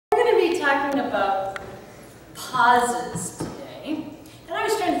talking about pauses today. And I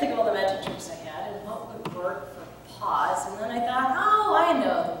was trying to think of all the magic tricks I had and what would work for pause. And then I thought, oh, I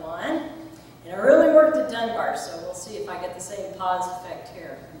know the one. And it really worked at Dunbar, so we'll see if I get the same pause effect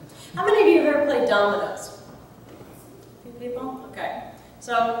here. How many of you have ever played Dominos? A few people? Okay.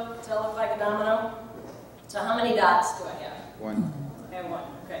 So, does that look like a domino? So how many dots do I have? One. I have one.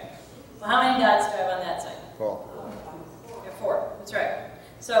 Okay. Well, how many dots do I have on that side? 4. I have 4. That's right.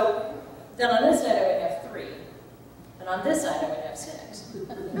 So then on this side I would have 3. And on this side I would have 6.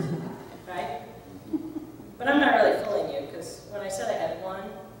 Right? But I'm not really fooling you, because when I said I had 1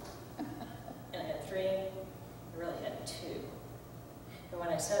 and I had 3, I really had 2. And when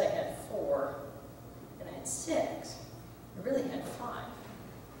I said I had 4 and I had 6, I really had 5.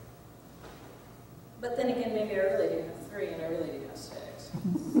 But then again, maybe I really do have 3 and I really do have 6.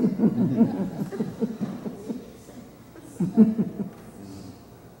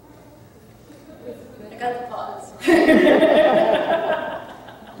 I got the pause.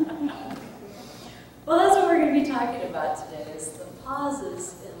 Well, that's what we're going to be talking about today, is the pauses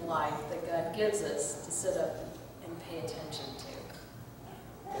in life that God gives us to sit up and pay attention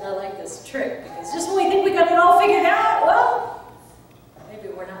to. And I like this trick, because just when we think we got it all figured out,